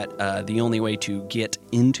blueprints that the only way to get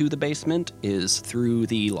into the basement is through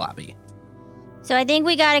the lobby. So I think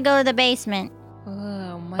we gotta go to the basement.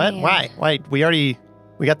 Oh, man. What? Why? We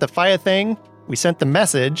got the fire thing. We sent the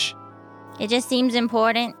message. It just seems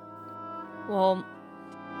important. Well,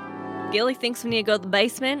 Gilly thinks we need to go to the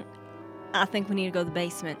basement. I think we need to go to the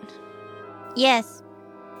basement. Yes,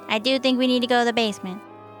 I do think we need to go to the basement.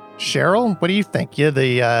 Cheryl, what do you think? You're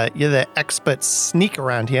the expert sneak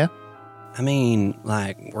around here. I mean,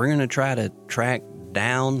 like, we're going to try to track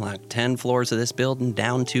down like 10 floors of this building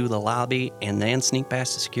down to the lobby and then sneak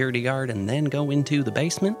past the security guard and then go into the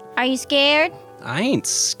basement? Are you scared? I ain't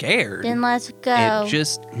scared. Then let's go. It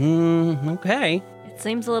just, okay. It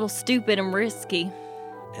seems a little stupid and risky.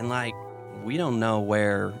 And like, we don't know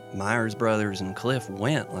where Myers Brothers and Cliff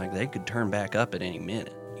went. Like, they could turn back up at any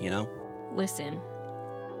minute, you know? Listen,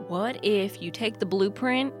 what if you take the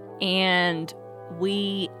blueprint and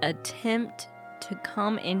we attempt to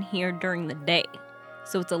come in here during the day,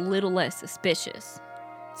 so it's a little less suspicious.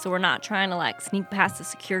 So we're not trying to like sneak past the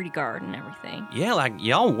security guard and everything. Yeah, like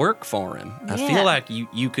y'all work for him. I Yeah. feel like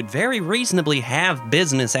you could very reasonably have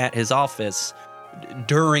business at his office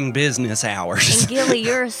during business hours. And Gilly,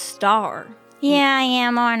 you're a star. Yeah, I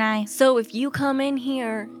am, aren't I? So if you come in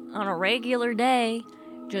here on a regular day,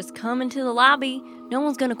 just come into the lobby, no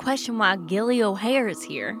one's gonna question why Gilly O'Hare is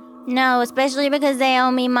here. No, especially because they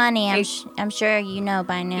owe me money. Hey. I'm sure you know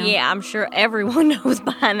by now. Yeah, I'm sure everyone knows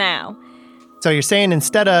by now. So you're saying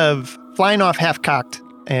instead of flying off half-cocked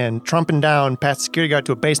and trumping down past the security guard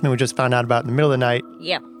to a basement we just found out about in the middle of the night,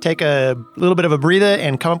 Yep. take a little bit of a breather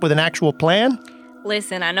and come up with an actual plan?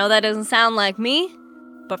 Listen, I know that doesn't sound like me,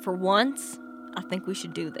 but for once, I think we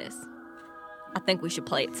should do this. I think we should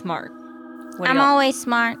play it smart. What do I'm y'all- always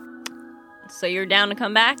smart. So you're down to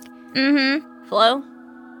come back? Mm-hmm. Flo?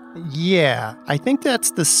 Yeah, I think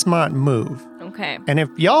that's the smart move. Okay. And if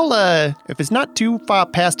y'all, if it's not too far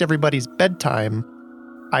past everybody's bedtime,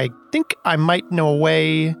 I think I might know a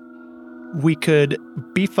way we could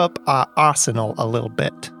beef up our arsenal a little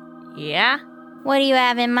bit. Yeah? What do you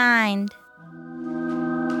have in mind?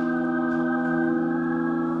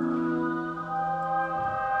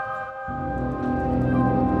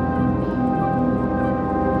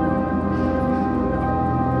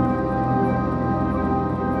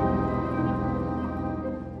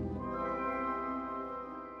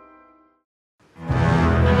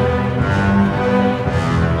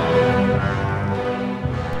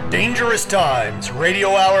 Dangerous Times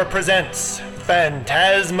Radio Hour presents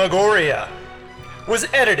Phantasmagoria. Was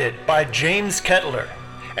edited by James Kettler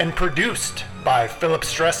and produced by Philip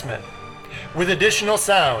Stressman, with additional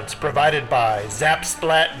sounds provided by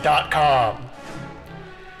Zapsplat.com.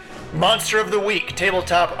 Monster of the Week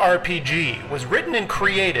Tabletop RPG was written and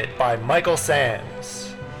created by Michael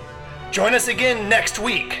Sands. Join us again next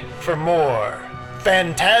week for more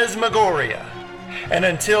Phantasmagoria. And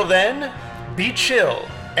until then, be chill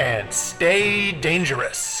and stay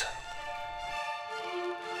dangerous.